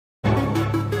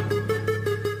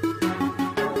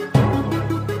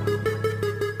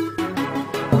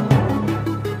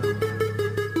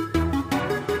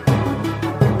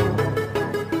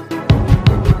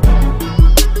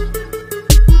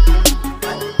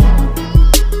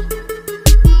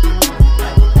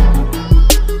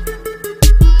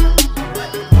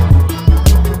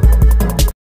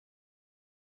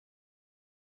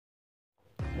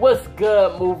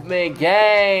good, Movement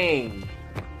Gang?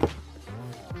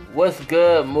 What's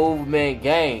good, Movement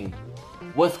Gang?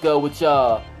 What's good with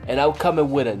y'all? And I'm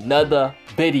coming with another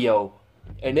video.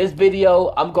 In this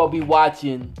video, I'm gonna be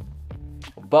watching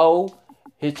Bo.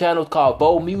 His channel is called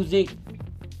Bo Music,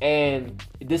 and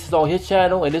this is on his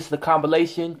channel, and this is the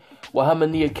compilation with him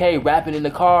and NIA K rapping in the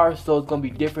car. So it's gonna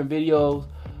be different videos.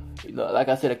 You know, like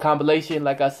I said, a compilation,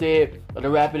 like I said, of the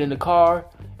rapping in the car,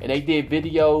 and they did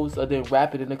videos of them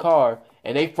rapping in the car.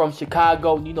 And they from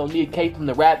Chicago, you know, NIA K from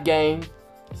the Rap Game,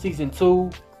 season 2.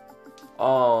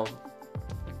 And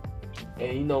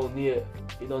you know, NIA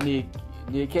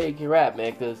K can rap,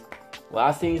 man. Cause when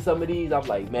I seen some of these, I'm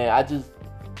like, man, I just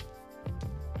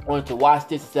wanted to watch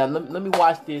this and say, let me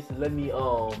watch this and let me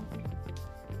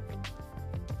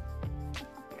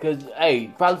cause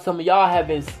hey, probably some of y'all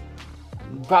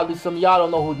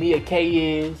don't know who NIA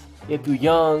K is. If you're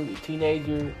young,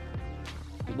 teenager,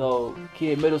 you know,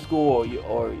 kid, middle school,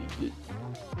 or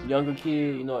younger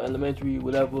kid, you know, elementary,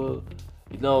 whatever,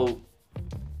 you know,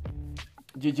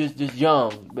 just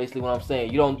young, basically what I'm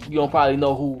saying. You don't probably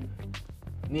know who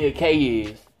NIA K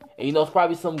is. And you know, it's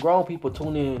probably some grown people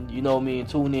tune in, you know what I mean,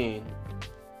 tune in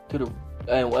to the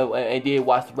and did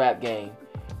watch the Rap Game.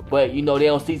 But you know, they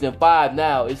on season 5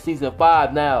 now. It's season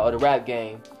 5 now of the Rap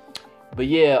Game. But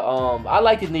yeah, I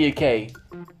like the NIA K.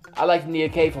 I like the NIA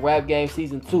K from Rap Game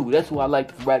season 2. That's who I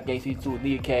like from Rap Game season 2 with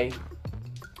NIA K.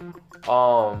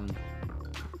 I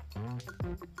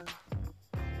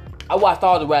watched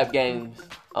all the Rap Games.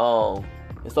 And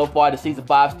so far the season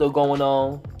 5 still going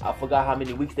on. I forgot how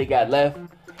many weeks they got left.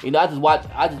 You know, I just watched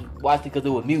it because it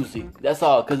was music. That's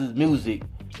all, because it's music.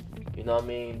 You know what I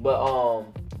mean? But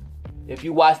if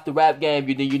you watch the Rap Game,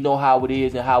 then you know how it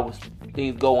is and how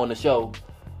things go on the show.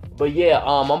 But yeah,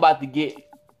 I'm about to get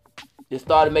this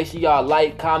started. Make sure y'all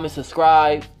like, comment,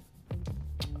 subscribe,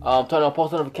 turn on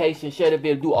post notifications, share the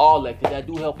video, do all that, because that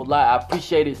do help a lot. I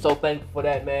appreciate it. So thankful for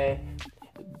that, man.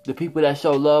 The people that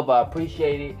show love, I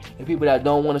appreciate it. And people that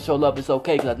don't want to show love, it's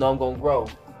okay, because I know I'm going to grow.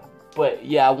 But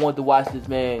yeah, I wanted to watch this,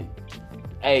 man.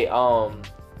 Hey, and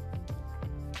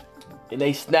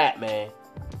they snapped, man.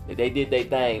 They did their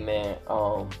thing, man.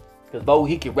 Cause Bo,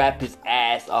 he can rap his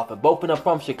ass off. And both of them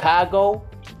from Chicago.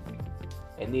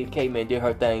 And NIA K, man, did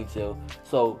her thing too.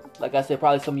 So, like I said,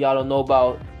 probably some of y'all don't know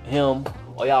about him,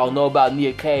 or y'all don't know about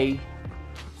NIA K.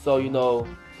 So, you know,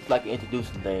 it's like an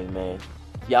introducing thing, man.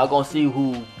 Y'all gonna see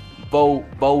who Bo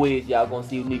is. Y'all gonna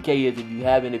see who NIA K is if you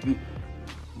haven't.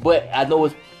 But I know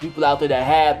it's people out there that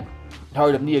have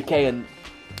heard of NIA K and,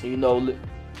 you know,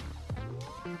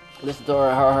 listen to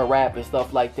her rap and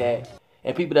stuff like that.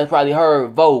 And people that probably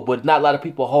heard Bo, but not a lot of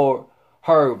people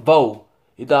heard Bo.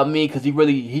 You know what I mean? Because he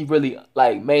really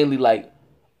like mainly like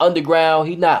underground.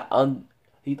 He's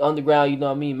underground. You know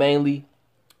what I mean? Mainly,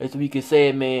 as we can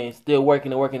say, man, still working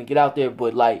to get out there.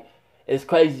 But like, it's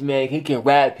crazy, man. He can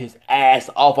rap his ass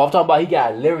off. I'm talking about he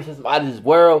got lyricism out of this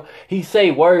world. He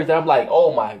say words that I'm like,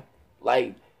 oh my,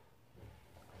 like,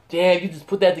 damn, you just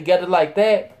put that together like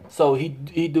that. So he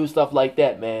do stuff like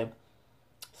that, man.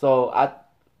 So I'm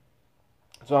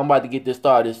about to get this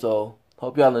started. So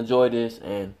hope y'all enjoy this,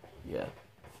 and yeah.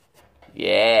 In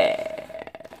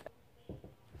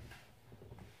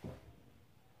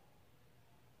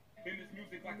this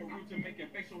music like a real Jamaican,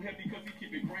 facial heavy cause he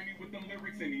keep it grimy with them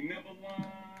lyrics and he never lie.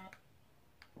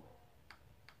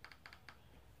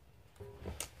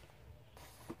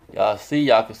 Y'all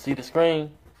can see the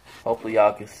screen. Hopefully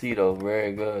y'all can see though.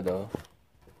 Very good though.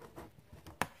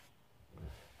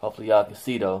 Hopefully y'all can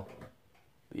see though.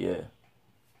 Yeah.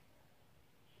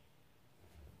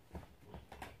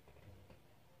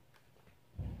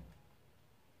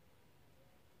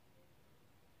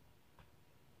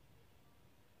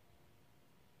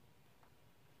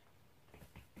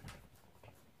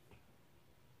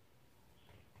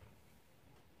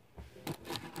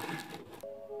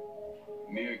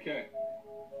 NIA K.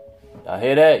 Y'all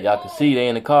hear that? Y'all can see they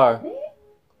in the car.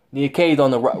 NIA K's on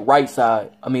the right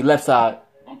side. I mean left side.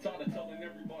 I'm tired of telling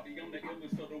everybody I'm the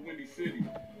illest of the Windy City.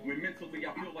 When mentally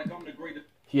I feel like I'm the greatest.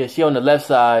 Yeah, she on the left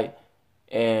side,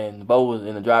 and Bo was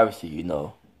in the driver's seat. You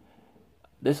know,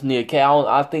 this is NIA K.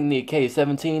 I think NIA K is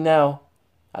 17 now.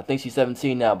 I think she's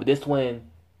 17 now. But this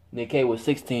one, NIA K was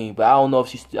 16. But I don't know if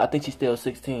she's. I think she's still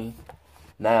 16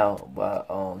 now. But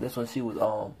this one she was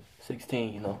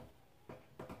 16. You know.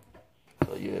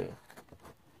 So yeah.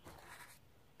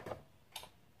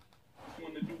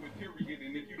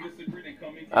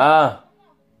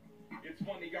 It's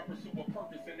funny, I pursue a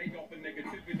purpose and they offer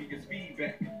negativity as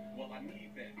feedback. Well, I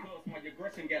need that cause my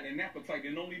aggression got an appetite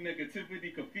and only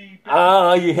negativity can feed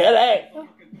that. You hear that?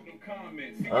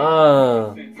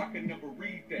 I can never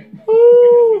read that.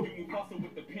 Because when you move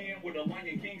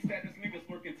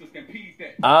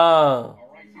Alright,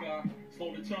 Sky,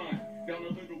 slow the chime down a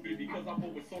little bit because I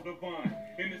thought it's so divine.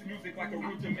 In this music like a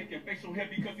real Jamaican facial head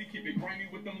because he keep it grimy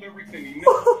with them lyrics and he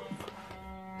never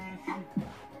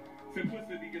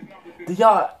simplicity is not within. Do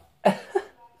y'all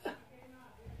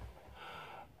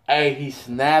Hey, he's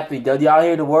snapping. Do y'all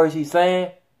hear the words he's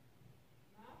saying?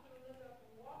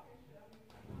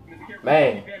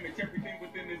 Man.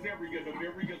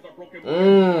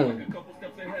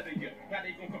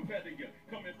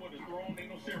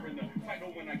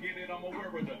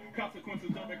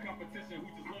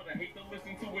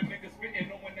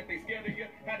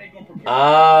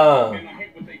 And I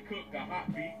hate what they cook, a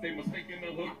hot beat. They mistaking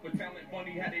the hook for talent,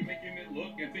 funny how they making it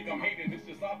look. And think I'm hating, it's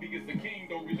just obvious the king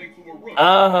don't relate to a rook.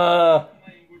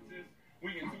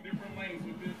 We in two different lanes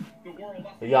with this. The world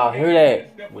y'all hear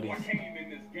that? What he's came in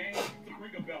this game to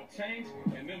bring about change,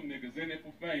 and them niggas in it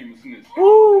for famousness.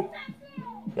 Woo!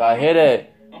 Y'all hear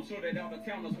that? I'm sure that out of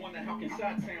towners wonder how can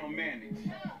Chi-Town manage.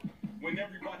 When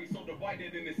everybody's so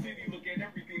divided in the city, look at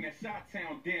everything that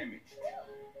Chi-Town damaged.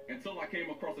 Until I came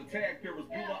across a tag, Paris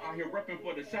Bueller out here repping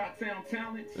for the Chi-Town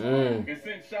talents. And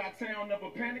since Chi-Town never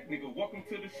panic, nigga, welcome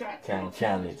to the Chi-Town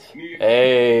challenge.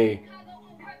 Hey.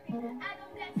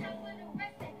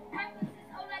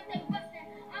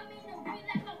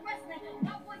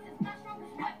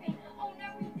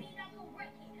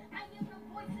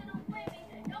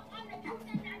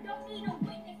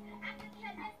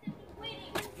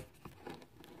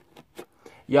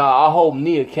 Y'all, I hope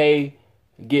Nia K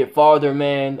get farther,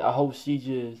 man. I hope she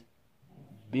just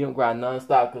be on grind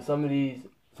nonstop. Cause some of these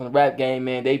from the rap game,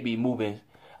 man, they be moving.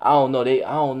 I don't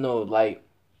know. Like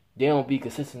they don't be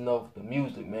consistent enough with the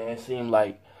music, man. It seem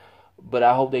like, but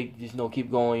I hope they just keep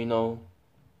going. You know,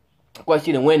 of course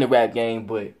she didn't win the rap game,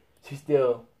 but she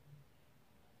still.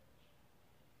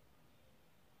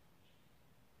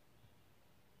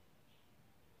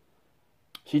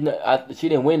 She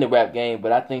didn't win the rap game,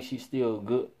 but I think she's still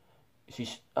good.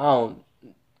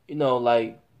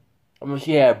 Like, I mean,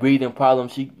 she had breathing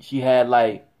problems. She had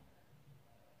like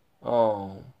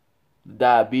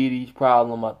diabetes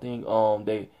problem. I think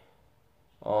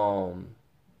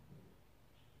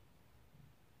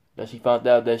that she found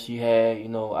out that she had.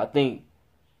 I think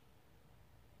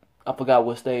I forgot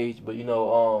what stage, but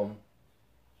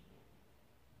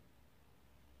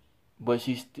But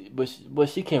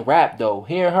she can rap though.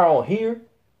 Hearing her on here,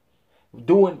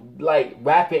 doing like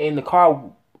rapping in the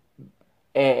car,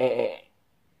 and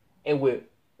with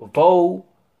Vogue,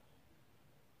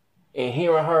 and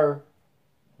hearing her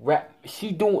rap,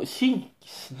 she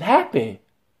snapping.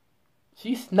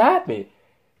 She's snapping.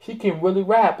 She can really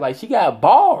rap. Like she got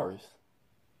bars.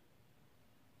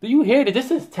 Do you hear that? This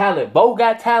is talent. Vogue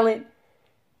got talent,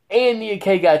 and Nia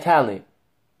K got talent.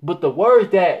 But the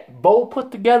words that Bo put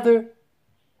together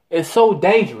is so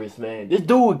dangerous, man. This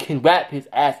dude can rap his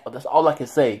ass off. That's all I can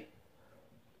say.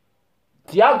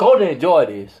 So y'all go to enjoy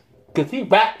this. Because he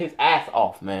rapped his ass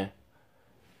off, man.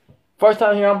 First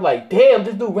time here, I'm like, damn,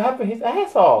 this dude rapping his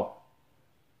ass off.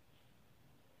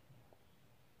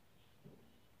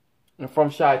 And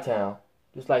from Chi-Town.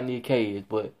 Just like Nia K is.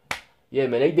 But, yeah,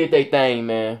 man, they did their thing,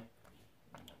 man.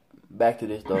 Back to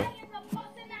this, though.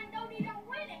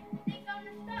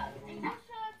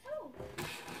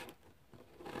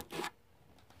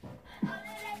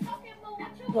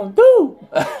 Gonna do?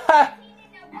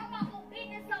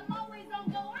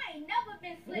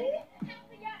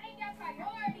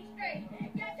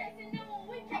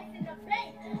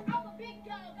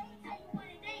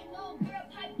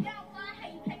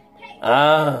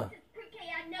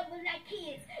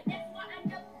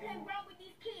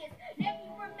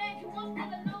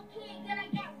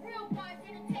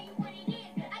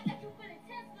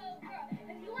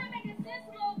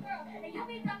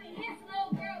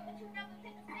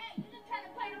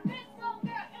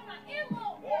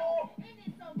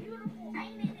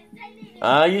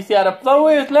 You see how the flow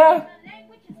is now?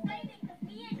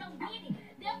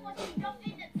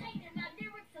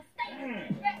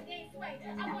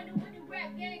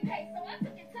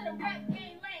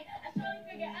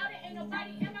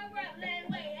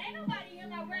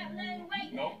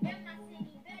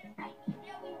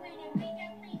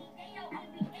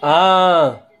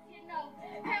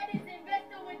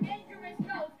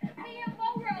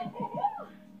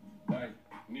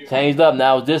 Changed up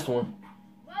now. It's this one.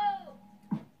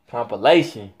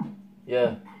 Compilation.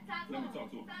 Yeah. Let me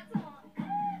talk to him.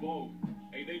 Whoa.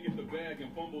 Hey, they get the bag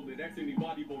and fumble it. Ask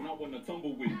anybody, but not want to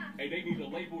tumble with. Hey, they need a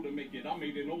label to make it. I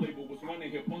made it. No label was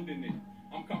running here funding it.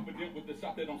 I'm confident with the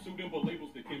shot that I'm shooting, but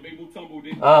labels that can make me tumbled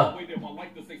it. Wait if I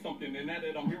like to say something, and now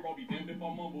that I'm here, I'll be damned if I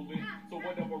mumble it. So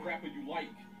whatever rapper you like,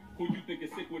 Who you think is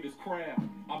sick with his craft?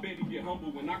 I bet he get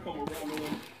humble when I come around on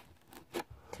him.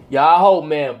 Yeah, I hope,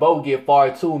 man, Bo get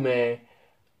far too, man.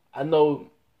 I know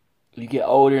you get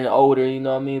older and older, you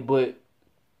know what I mean? But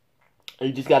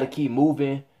you just got to keep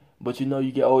moving. But, you know,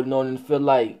 you get older and older and feel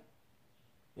like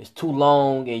it's too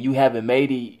long and you haven't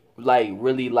made it, like,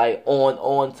 really, like,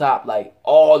 on top, like,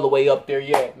 all the way up there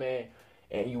yet, man.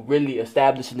 And you really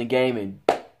establishing the game and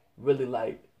really,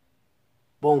 like,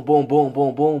 boom, boom, boom,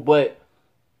 boom, boom. But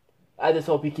I just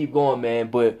hope he keep going,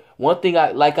 man. But one thing,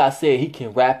 like I said, he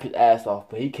can rap his ass off.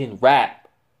 But he can rap.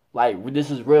 Like, this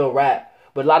is real rap.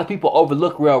 But a lot of people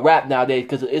overlook real rap nowadays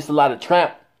because it's a lot of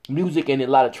trap music, and a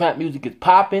lot of trap music is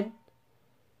popping.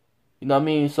 You know what I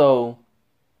mean? So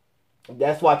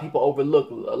that's why people overlook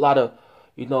a lot of,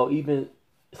 you know, even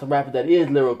some rappers that is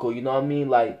lyrical. You know what I mean?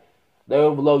 Like they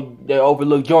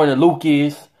overlook Jordan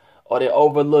Lucas, or they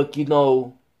overlook, you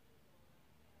know,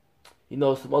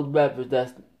 some other rappers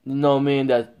that's, you know what I mean,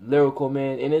 that's lyrical,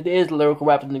 man. And it is lyrical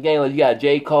rappers in the game. Like you got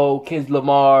J. Cole, Kendrick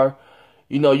Lamar.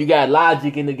 You know, you got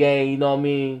Logic in the game, you know what I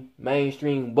mean?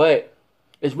 Mainstream. But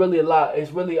it's really a lot.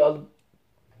 It's really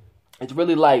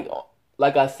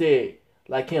like I said,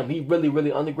 like him. He really,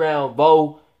 really underground,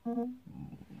 Bo.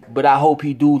 But I hope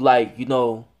he do, like, you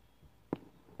know.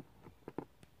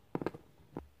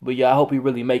 But yeah, I hope he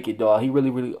really make it, dog. He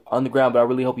really, really underground, but I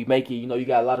really hope he make it. You know, you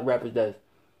got a lot of rappers that's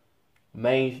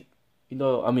main. You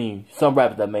know, I mean, some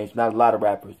rappers that main, not a lot of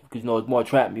rappers. Because, you know, it's more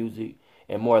trap music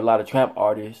and more a lot of trap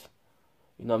artists.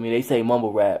 You know what I mean? They say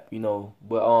mumble rap, you know,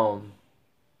 but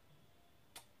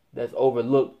that's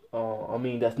overlooked. I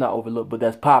mean, that's not overlooked, but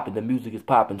that's popping. The music is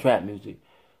popping, trap music.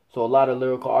 So a lot of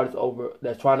lyrical artists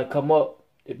that's trying to come up.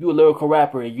 If you're a lyrical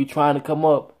rapper and you trying to come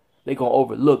up, they gonna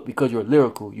overlook because you're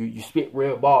lyrical. You spit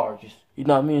real bars. You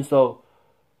know what I mean? So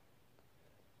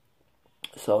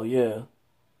yeah,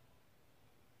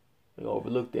 they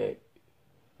overlook that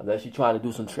unless you trying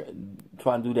to do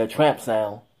trying to do that tramp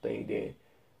sound thing. Then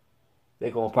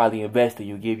they're gonna probably invest in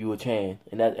you, give you a chance,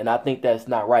 and I think that's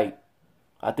not right.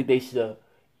 I think they should.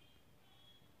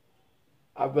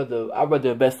 I'd rather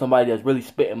invest in somebody that's really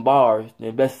spitting bars than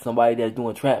invest in somebody that's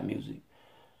doing trap music.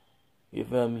 You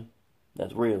feel me?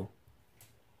 That's real.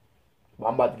 But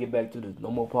I'm about to get back to this.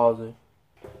 No more pausing.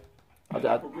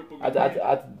 I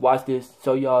watch this,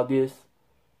 show y'all this,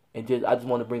 and I just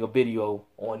want to bring a video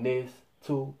on this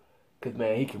too, cause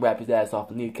man, he can rap his ass off.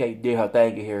 And Nia K did her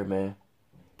thing in here, man.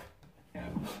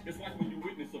 It's like when you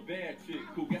witness a bad chick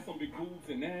who got some big boobs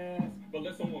and ass, but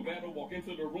let someone battle walk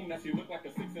into the room that she look like a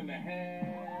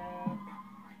 6.5.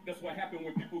 That's what happened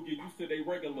when people get used to their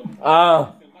regular.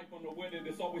 Life on the wedding,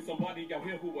 there's always somebody out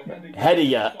here who ahead of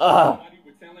ya. Somebody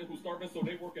with talent who's starving, so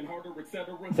they working harder,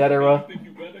 etc. You think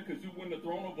you better because you win the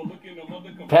throne overlooking the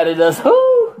mother competitors.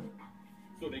 Who?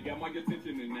 So they got my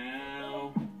attention, and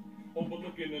now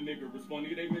overlooking a nigga. It's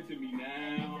funny they mention me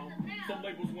now. Some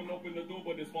labels won't open the door,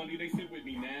 but it's funny they sit with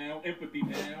me now. Empathy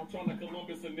now. Trying to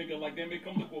Columbus a nigga like, damn it,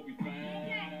 come look what we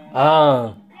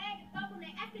found.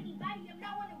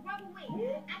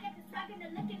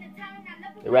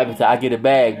 The rapper said I Get a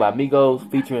Bag by Migos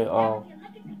featuring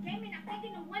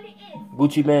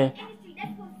Gucci Man.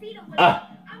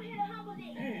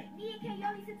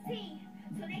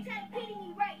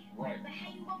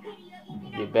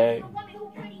 Get bag.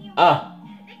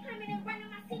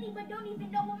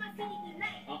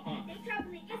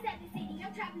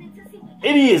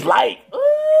 It is like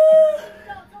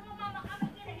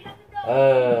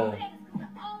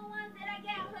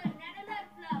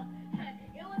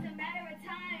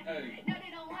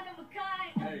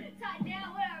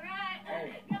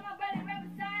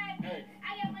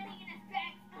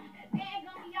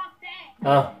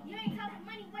You ain't talking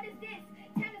money, what is this?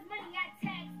 Time is money, I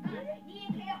tax.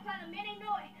 NIA Parliament, they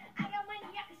know it. I got money,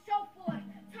 I can show for it.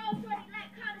 Told shorty like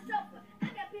call the chauffeur. I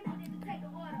got people that can take the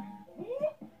order.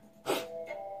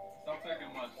 Stop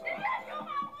taking my shot.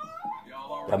 Y'all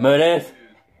already remember this?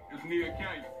 It's Nia K.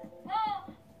 No,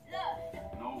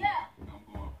 I'm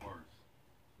going first.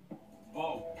 Whoa.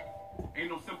 Ain't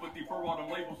no sympathy for all them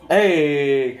labels.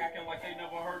 Hey. Acting like they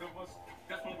never heard of us.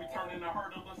 That's when we turn into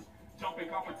hurdlers.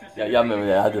 Yeah, y'all remember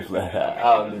that? I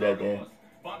don't do that then.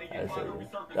 That's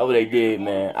what they did,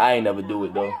 man. I ain't never do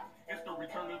it though. It's the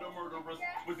return of the murderers.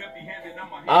 Was empty-handed, now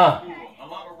my hands full. A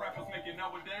lot of rappers make it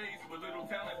nowadays with little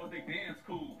talent, but they dance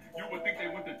cool. You would think they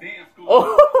went to dance school.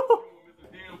 Oh.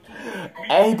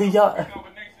 Hey, do y'all?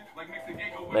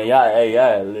 Man,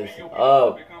 y'all listen.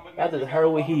 I just heard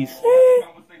what he said.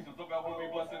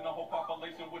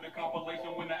 With a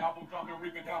compilation, when the album dropping,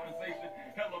 reaping compensation.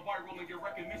 Hella viral and get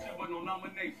recognition, but no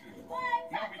nomination.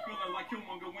 Now we feeling like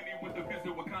Killmonger when he went to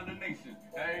visit with condemnation.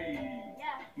 Hey,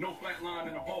 no flat line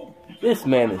in the hole. This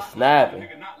man is snapping.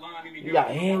 He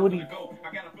got hand with him.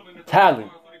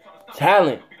 Talent.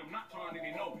 Talent.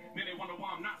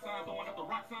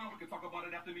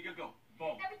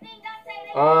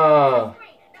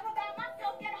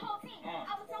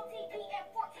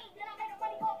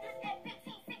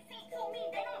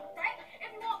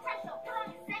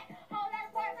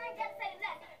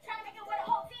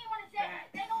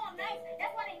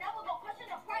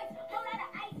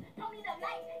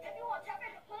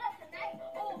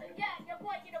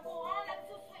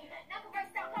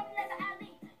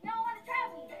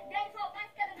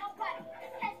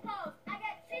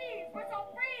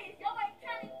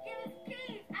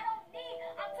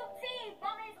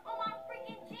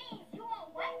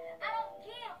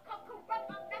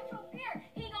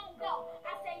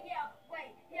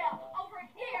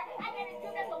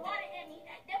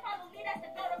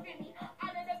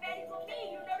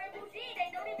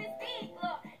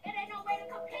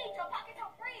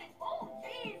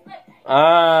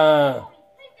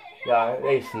 Yeah,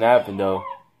 they snapping though.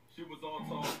 She was all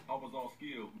talk, I was all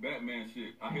skill. Batman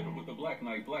shit. I hit her with the Black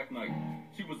Knight.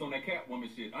 She was on that Catwoman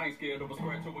shit. I ain't scared of a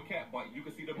scratch or a cat bite. You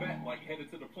can see the bat like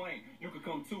headed to the plane. You could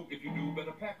come too if you do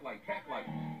better pack like.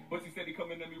 But she said he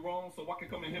coming at me wrong, so I could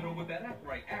come and hit her with that act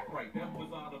right. That was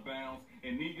out of bounds.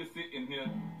 And Nia sitting here,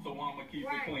 so I'ma keep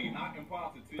it clean. Not in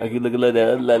positive. Like you look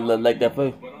like that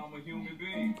face. But I'm a human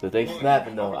being. Cause they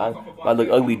snapping though. I look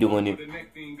ugly doing it.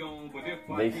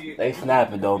 They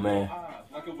snapping though, man.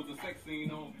 Like it was a sex scene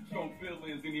on strong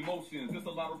feelings and emotions. There's a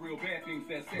lot of real bad things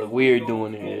that sex look weird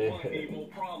doing it.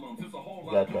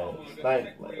 Got that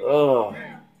snipe like, oh.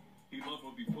 He loved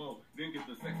her before, then get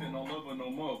the sex and don't love her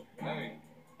no more. Hey,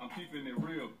 I'm keeping it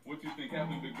real. What you think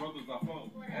happened, big brothers I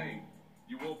fought? Hey,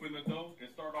 you open the door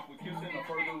and start off with kissing or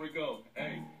further it go.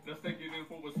 Hey, let's take it in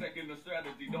for a second. The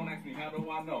strategy. Don't ask me how do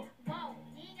I know. Whoa,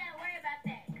 you ain't gotta worry about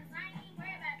that, cause I ain't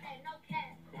worried about that. No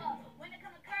cap. When it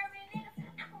come to curving niggas,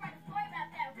 I can write a story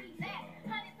about that. Relax,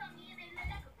 honey, told me they look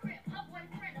like a crib. Her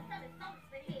boyfriend or something songs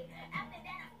for hit. After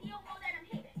that, I still won't let him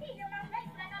hit. He hear my face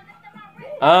like I'm lifting my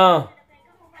wrist.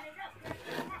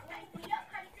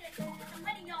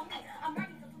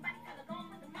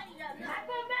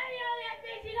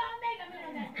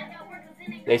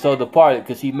 They sold the party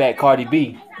because she met Cardi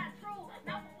B.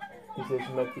 He said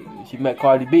she met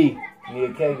Cardi B.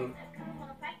 Nia Katie.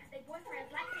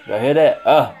 Y'all hear that?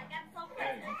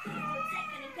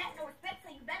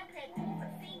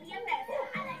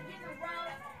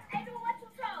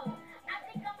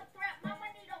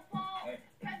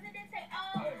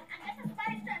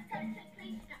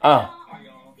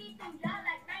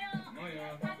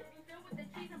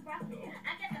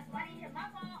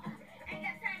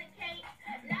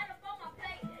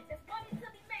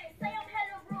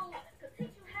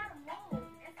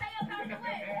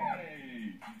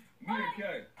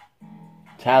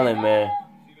 Talent, man.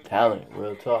 Talent,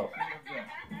 real talk.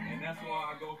 And that's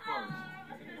why I go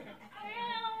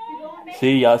first.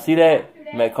 See, y'all see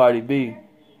that? Met Cardi B.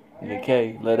 Nia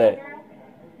K, love that.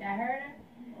 Y'all heard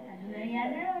her? Y'all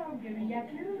know. Give me your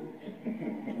clue. I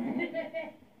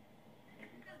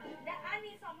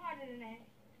need something harder than that.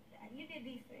 You did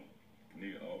decent.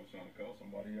 Nigga always trying to call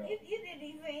somebody out. You did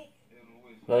decent.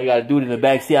 So you got a dude in the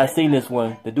back seat. I seen this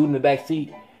one. The dude in the back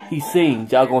seat, he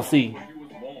sings. Y'all gonna see.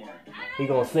 He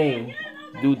gonna sing.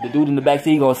 The dude in the back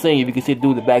seat, he gonna sing. If you can see the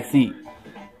dude in the back seat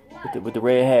with the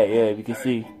red hat, yeah, if you can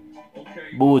see.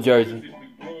 Bull jersey.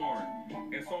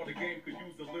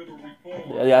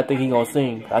 Yeah, I think he gonna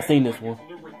sing. I seen this one.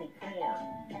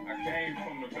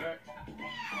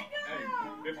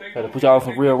 Gotta put y'all on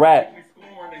some real rap.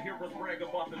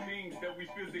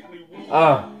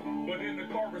 But in the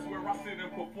chorus where I sit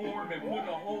and perform and put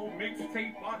a whole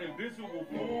mixtape out in visual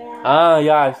form.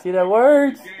 Y'all see that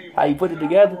words? How you put it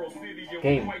together?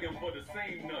 Game. I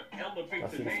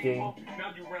see the scheme.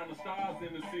 Now you round the stars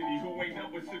in the city who ain't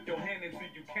never shook your hand until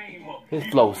you came up. His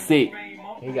flow sick.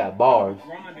 He got bars.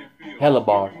 Hella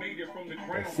bars.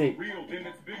 That's sick. Then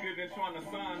it's bigger than trying to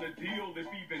sign a deal. If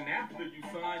even after you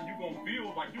sign, you gon'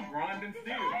 feel like you grinding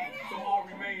still. So I'll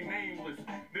remain nameless.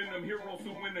 Then them heroes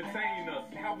who entertain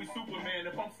us. How we Superman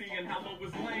if I'm seeing how low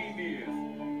his lane is.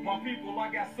 My people,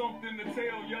 I got something to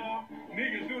tell y'all.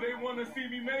 Nigga, do they wanna see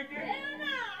me make it? Hell no.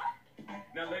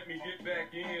 Now let me get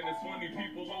back in. It's funny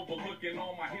people overlooking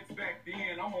all my hits back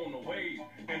then. I'm on the wave,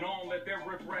 and I don't let that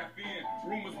riff rap in.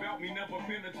 Rumors about me never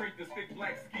penetrate the thick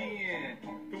black skin.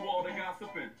 Through all the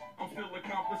gossiping, I'm still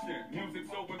accomplishing. Music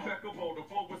so impeccable, the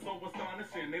flow is so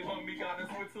astonishing. They love me out in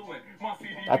Switzerland. My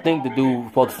CD I think the dude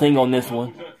supposed to sing on this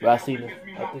one. But I see this.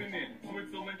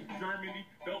 Switzerland, Germany,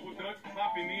 double Dutch,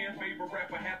 popping in. Favorite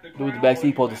rapper had the dude in the back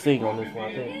seat supposed to sing on this one,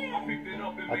 I think. I picked it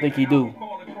up in I think he do.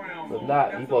 But if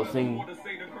not, he supposed to sing.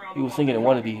 He was singing in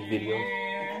one of these videos.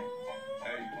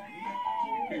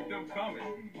 Keep them coming.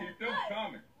 Keep them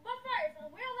coming. But first,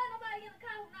 we don't let nobody in the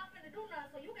car who's not finna do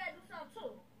nothing, so you gotta do something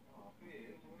too.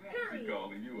 Period.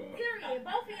 Calling you up. Period.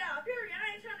 Both of y'all. Period. I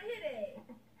ain't trying to hear that.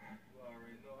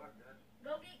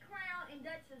 Go get Crown and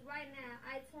Duchess right now.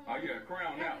 iTunes. Oh yeah,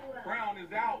 Crown out. Crown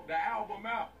is out. The album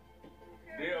out.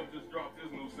 Dale just dropped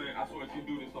his new single. I swear she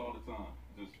do this all the time.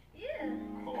 Just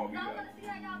call me I up. want to see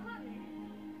how y'all coming.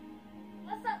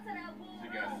 What's up to that bull? She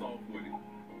got soft with it.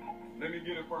 Let me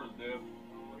get it first, Dale.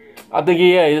 I think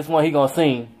this one he gonna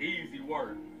sing. Easy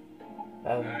work.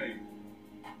 Hey,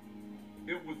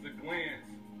 it was a glance.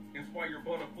 Inspire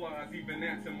butterflies, even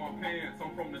that's in my pants.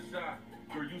 I'm from the shot.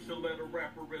 Girl, you should let a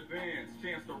rapper advance.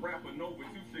 Chance to rap or no, but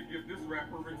you should give this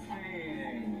rapper a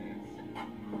chance.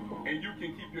 And you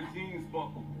can keep your jeans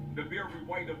buckled. The very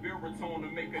white of baritone to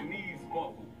make her knees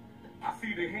buckle. I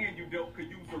see the hand you dealt could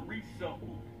use a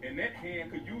reshuffle. And that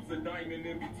hand could use a diamond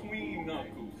in between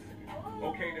knuckles.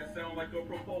 Okay, that sound like a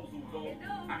proposal, though.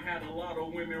 I had a lot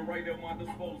of women right at my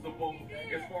disposal.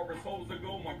 As far as hoes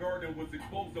go, my garden was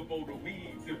exposable to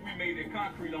weeds. If we made it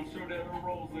concrete, I'm sure that a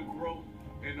rose would grow.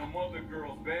 And them other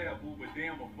girls bad, boo, but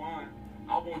damn, I'm fine.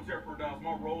 I won't jeopardize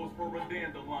my rose for a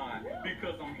dandelion.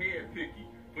 Because I'm head picky.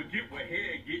 Forget what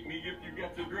head get me. If you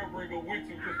got your girl, bring her with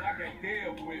you, cause I got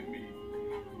Deb with me.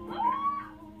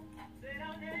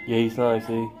 Yeah, he sung,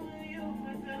 see.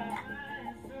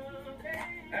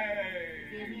 Hey.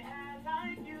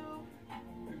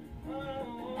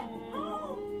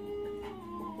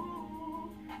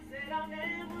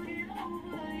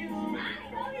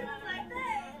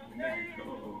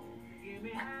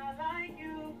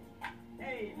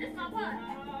 It's my part.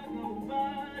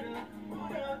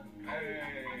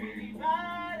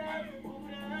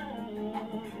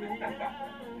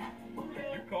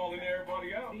 You calling everybody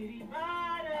out? Okay,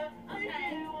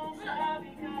 look.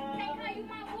 Can't call you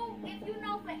my boo if you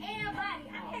know for everybody.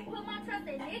 I can't put my trust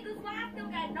in niggas while I still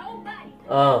got nobody.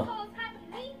 Hoes copy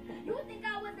me. You think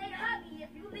I was their hobby if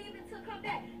you leave it to come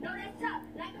back. No, that's tough,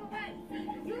 like a rat.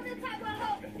 You the type of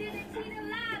hoe that didn't cheat and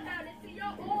lie about it to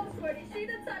your old shorty. She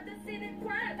the type to sit and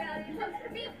cry about it.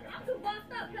 Me, I'm too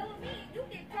bossed up. Play with me, you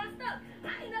get crossed up.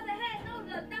 I ain't never had no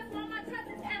luck. That's why my trust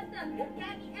is effed up. You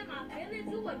got me in my feelings.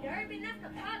 You a derby, that's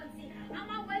the problem. See, I'm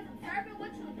always observing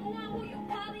what you doing, who you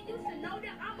calling. You should know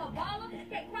that I'm a baller.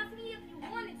 Can't cross me if you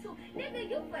wanted to. Nigga,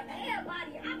 you for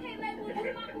everybody. I can't label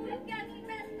you my boo. You got me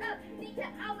messed up. Think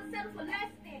that I would settle for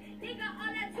less than. Nigga, all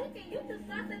that tweaking, you just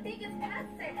lost the biggest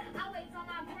cussing. Always on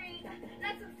my brain,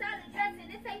 like some solid dressing.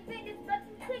 This ain't fitness, but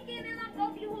you tweaking, and I'm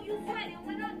gonna be who you sweating.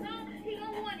 When I'm gone, he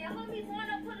gon' want it. Homies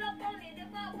wanna pull up on it.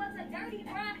 If I was a dirty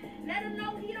bra, let him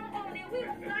know he don't own it. We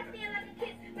done locked in like a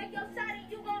kiss. Make your shot and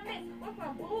you gon' miss. We're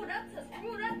from booed up to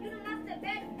screwed up. You done lost the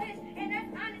bad bitch, and that's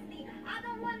honesty. I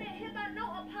don't wanna hear about no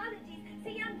apologies.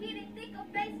 See, I'm getting thicker,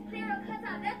 face clearer, cause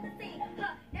I left the scene.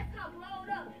 Huh, that's how blowed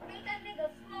up. Make that nigga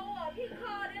slow up. He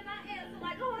called in my answer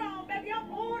like, hold on, baby, I'm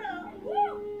booed up.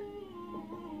 Woo!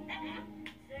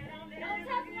 Don't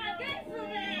touch my gangster,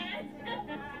 man.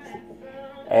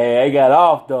 Hey, they got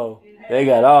off though. They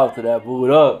got off to that boot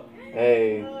up.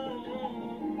 Hey.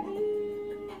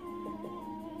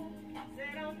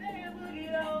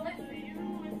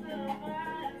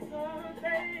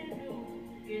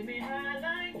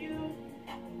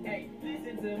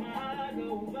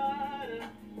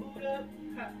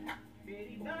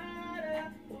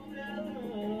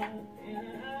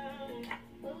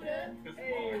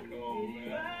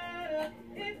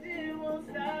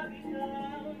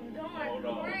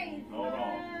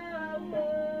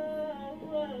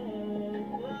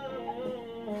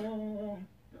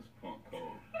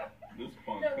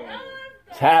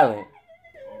 Talent.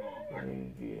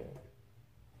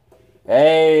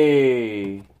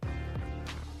 Hey.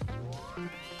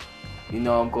 You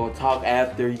know, I'm gonna talk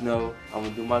after, you know. I'm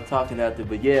gonna do my talking after.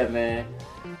 But yeah, man.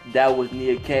 That was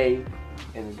Nia K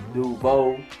and Dude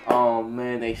Bo.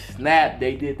 Man, they snapped.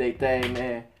 They did their thing,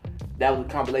 man. That was a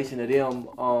compilation of them.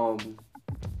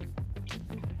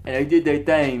 And they did their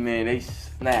thing, man. They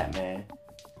snapped, man.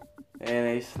 And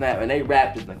they snapped. And they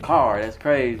rapped in the car. That's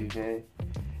crazy, man.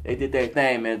 They did their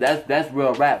thing, man. That's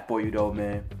real rap for you, though,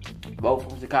 man. Both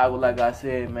from Chicago, like I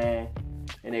said, man.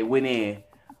 And they went in.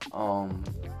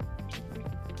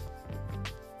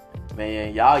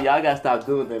 Man, y'all gotta stop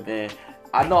doing that, man.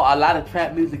 I know a lot of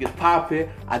trap music is popping.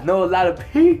 I know a lot of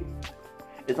people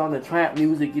is on the trap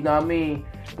music, you know what I mean?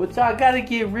 But y'all gotta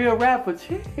give real rap a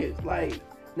chance. Like,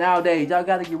 nowadays, y'all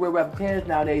gotta give real rap a chance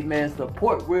nowadays, man.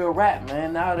 Support real rap,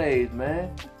 man, nowadays,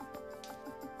 man.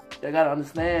 Y'all gotta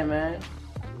understand, man.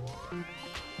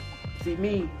 see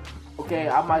me, okay,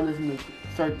 I might listen to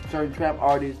certain trap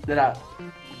artists that I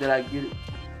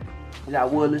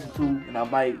would listen to, and I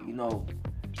might,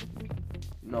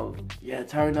 yeah,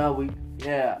 turn up,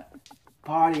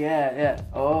 party,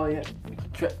 oh yeah,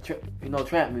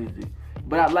 trap music.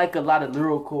 But I like a lot of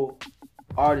lyrical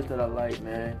artists that I like,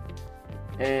 man,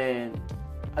 and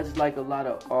I just like a lot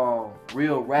of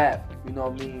real rap, you know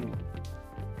what I mean?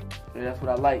 And that's what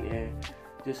I like, and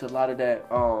just a lot of that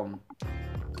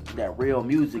real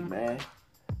music, man.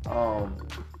 I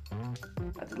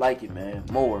just like it, man,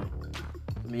 more.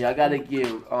 I mean, I gotta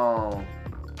give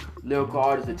lyrical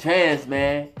artists a chance,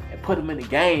 man, and put them in the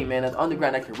game, man. That's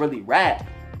underground that can really rap.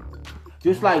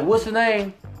 Just like what's his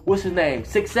name?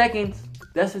 6 Seconds.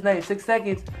 That's his name. 6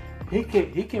 Seconds. He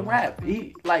can rap.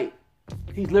 He's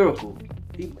lyrical.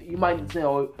 You might say,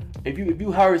 oh, if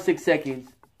you heard 6 Seconds,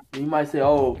 you might say,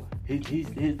 oh,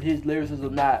 his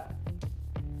lyricism not.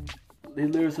 His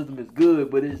lyricism is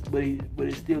good, but it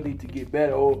still needs to get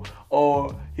better,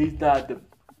 or he's not the.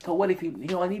 So what if you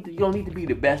don't need to be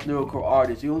the best lyrical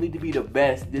artist. You don't need to be the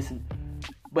best.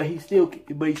 But he still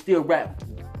rap,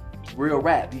 real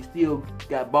rap. He still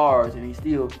got bars, and he's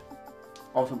still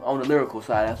on the lyrical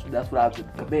side. That's what I have to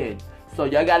commend. So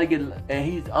y'all gotta get, and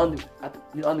he's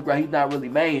underground. He's not really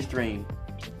mainstream.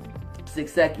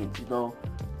 6 Seconds, I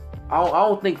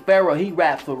don't think Pharaoh, he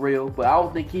raps for real, but I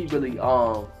don't think he's really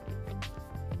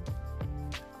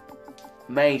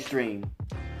mainstream.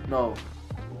 No,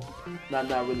 not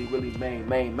really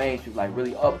mainstream, like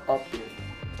really up there.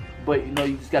 But you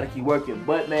just gotta keep working.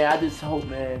 But man, I just hope,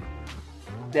 man,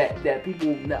 that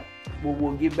people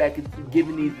will get back into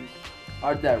giving these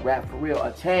artists that rap for real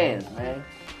a chance, man,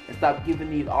 and stop giving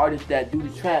these artists that do the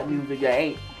trap music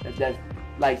that's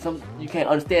like you can't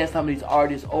understand some of these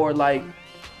artists, or like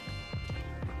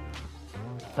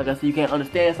I said, you can't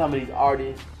understand some of these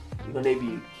artists. They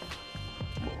be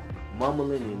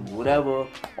mumbling and whatever,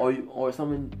 or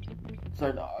certain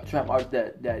trap artists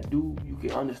that do, you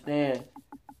can understand,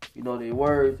 their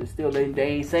words, and still they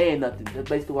ain't saying nothing. That's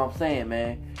basically what I'm saying,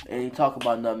 man. And they talk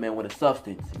about nothing, man, with a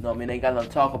substance. They ain't got nothing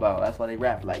to talk about. That's why they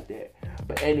rap like that.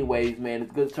 But anyways, man,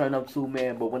 it's good to turn up too,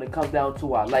 man. But when it comes down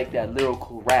to, I like that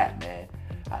lyrical rap, man.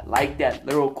 I like that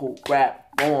lyrical rap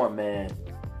on, man.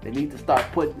 They need to start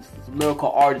putting some lyrical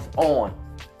artists on,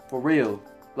 for real,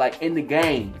 like in the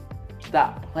game.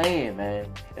 Stop playing, man.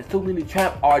 There's too many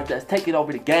trap artists that's taking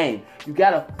over the game. You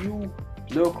got a few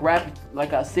lyrical rappers,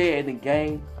 like I said, in the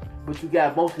game, but you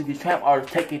got most of these trap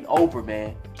artists taking over,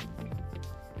 man.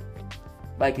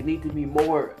 Like, it needs to be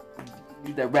more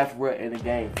that rap for real in the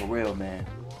game, for real, man.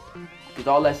 Because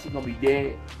all that shit gonna be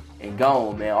dead and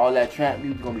gone, man. All that trap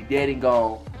music gonna be dead and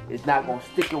gone. It's not gonna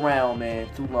stick around, man,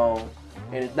 too long.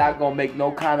 And it's not gonna make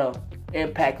no kind of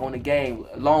impact on the game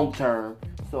long term.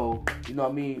 So, you know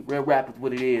what I mean? Real rap is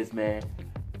what it is, man.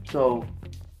 So,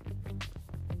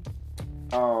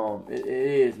 it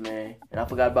is, man. And I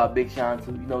forgot about Big Sean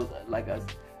too. Like us,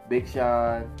 Big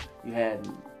Sean. You had,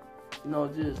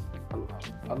 just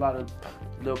a lot of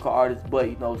lyrical artists, but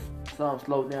some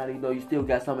slow down. You still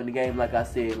got some in the game, like I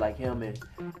said, like him and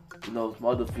some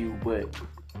other few. But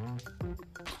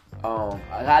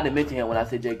I had to mention him when I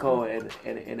said J. Cole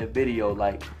in the video,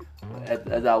 like.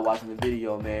 As I was watching the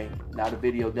video, man. Now the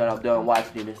video done, I'm done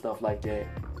watching it and stuff like that.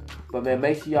 But man,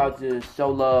 make sure y'all just show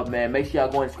love, man. Make sure y'all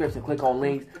go in the description, click on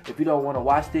links. If you don't want to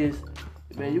watch this,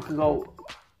 man, you can go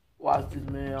watch this,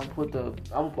 man. I'm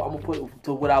gonna put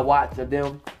to what I watch of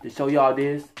them to show y'all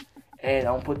this, and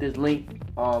I'm gonna put this link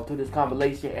to this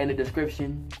compilation in the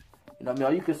description. You know what I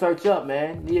mean? Or you can search up,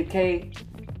 man, NIA K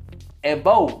and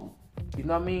Bo. You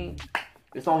know what I mean?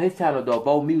 It's on his channel though,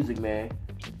 Bo Music, man.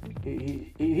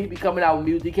 He be coming out with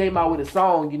music. He came out with a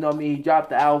song, you know what I mean? He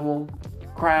dropped the album,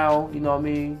 Crown, you know what I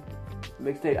mean?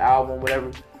 Mixtape album,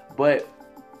 whatever. But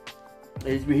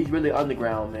he's really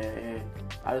underground, man. And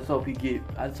I just hope he keep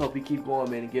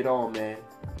going, man, and get on, man.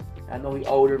 I know he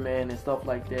older, man, and stuff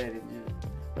like that.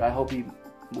 But I hope he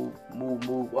move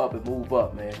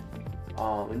up, man.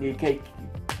 And NIA K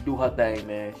do her thing,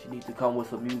 man. She needs to come with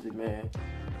some music, man.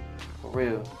 For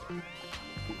real.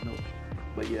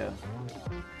 But yeah.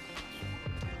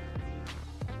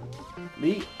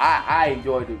 Me, I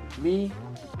enjoyed it.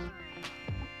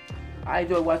 I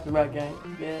enjoy watching the rap game.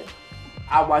 Yeah,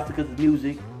 I watch it because of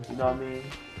music. You know what I mean?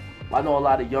 I know a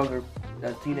lot of younger,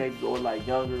 teenagers or like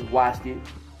younger, watched it.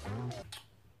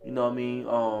 You know what I mean?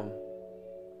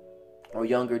 Or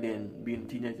younger than being a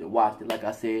teenager, watched it. Like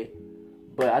I said,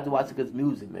 but I just watch it because of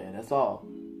music, man. That's all.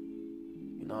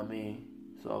 You know what I mean?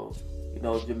 So,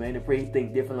 Jermaine Dupri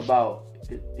think different about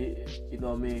it. You know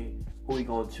what I mean? Who he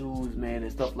gonna choose, man,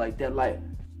 and stuff like that. Like,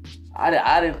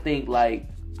 I didn't think like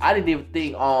I didn't even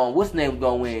think what's his name was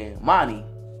gonna win. Monty.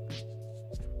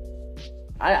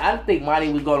 I didn't think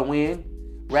Monty was gonna win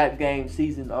Rap Game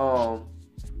season. I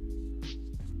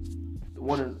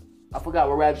forgot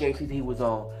what Rap Game season he was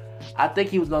on. I think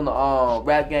he was on the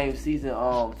Rap Game season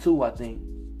 2. I think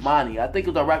Monty. I think it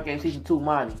was on Rap Game season 2.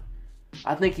 Monty.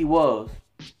 I think he was.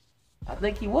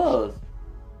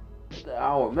 I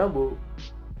don't remember,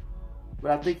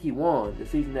 but I think he won the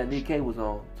season that NIA was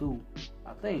on too.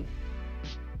 I think.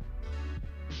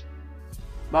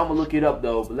 But I'm gonna look it up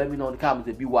though. But let me know in the comments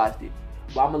if you watched it.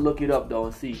 But I'm gonna look it up though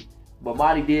and see. But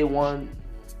Monty did one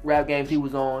Rap Games he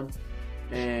was on,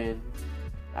 and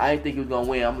I didn't think he was gonna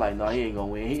win. I'm like, no, he ain't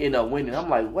gonna win. He ended up winning. I'm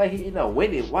like, wait, he ended up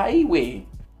winning? Why he win?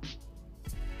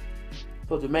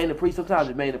 So Jermaine Dupri, sometimes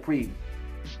Jermaine Dupri,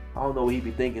 I don't know what he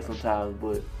be thinking sometimes,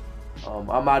 but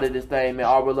I'm out of this thing, man.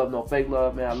 All real love, no fake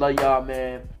love, man. I love y'all,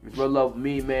 man. It's real love with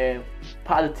me, man.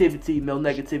 Positivity, no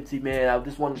negativity, man. I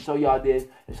just wanted to show y'all this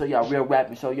and show y'all real rap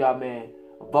and show y'all, man.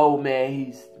 Bo, man,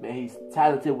 he's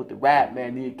talented with the rap,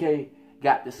 man. NIA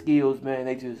got the skills, man.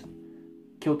 They just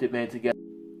killed it, man, together.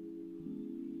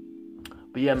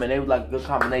 But yeah, man, they was like a good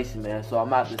combination, man. So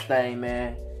I'm out this thing,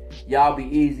 man. Y'all be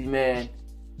easy, man.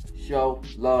 Show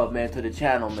love, man, to the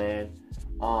channel, man.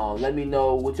 Let me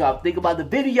know what y'all think about the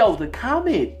videos. The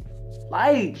comment,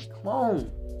 like, come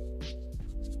on.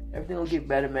 Everything will get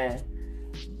better, man.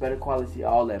 Better quality,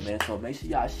 all that, man. So make sure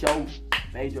y'all show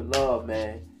major love,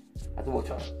 man. I just want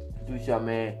y'all to introduce y'all,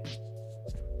 man.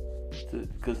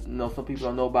 Because, you know, some people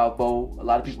don't know about Bo. A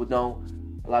lot of people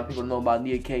don't. A lot of people don't know about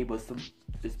NIA, but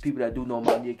there's people that do know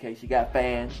about NIA. She got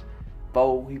fans.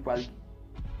 Bo, he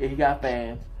got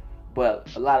fans. But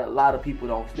a lot of people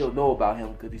don't still know about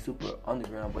him because he's super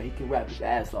underground. But he can rap his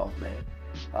ass off, man.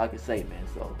 All I can say, man.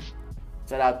 So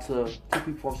shout out to 2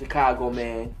 people from Chicago,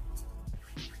 man,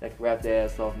 that can rap their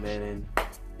ass off, man. And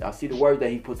y'all see the words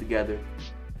that he put together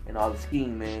and all the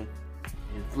scheme, man.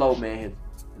 His flow, man.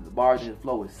 His bars and his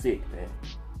flow is sick, man.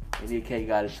 And NIA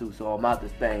got it too. So I'm out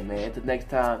this thing, man. Until next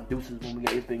time, deuces when we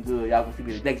get. It's been good. Y'all gonna see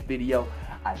me in the next video.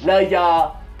 I love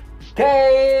y'all.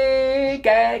 K.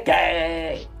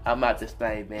 I'm out this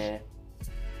thing, man.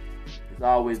 It's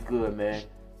always good, man.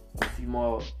 Let's see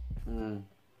more.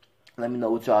 Let me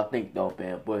know what y'all think, though,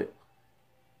 man. But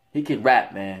he can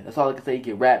rap, man. That's all I can say. He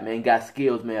can rap, man. He got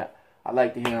skills, man. I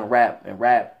like to hear him rap.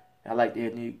 I like to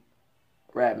hear him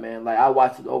rap, man. Like, I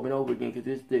watched it over and over again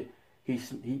because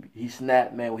he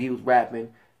snapped, man, when he was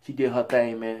rapping. She did her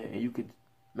thing, man. And you could,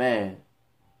 man.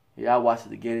 Yeah, I watched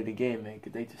it again and again, man,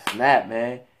 because they just snap,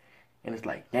 man. And it's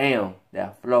like, damn,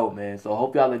 that flow, man. So I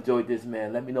hope y'all enjoyed this,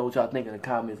 man. Let me know what y'all think in the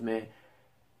comments, man.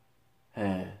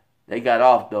 They got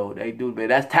off, though. They do, man.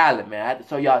 That's talent, man. I had to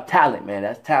show y'all talent, man.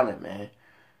 That's talent, man.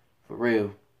 For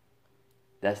real.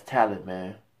 That's talent,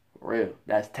 man. For real.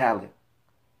 That's talent.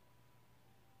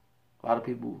 A lot of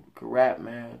people can rap,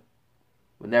 man,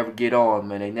 but never get on,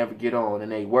 man. They never get on.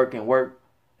 And they work and work.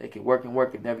 They can work and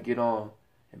work and never get on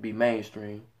and be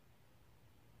mainstream.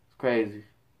 It's crazy.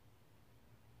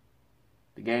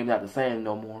 The game's not the same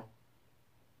no more.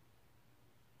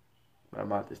 But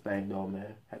I'm out this thing though,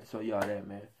 man. Had to show y'all that,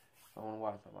 man. I want to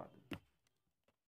watch. I'm out this.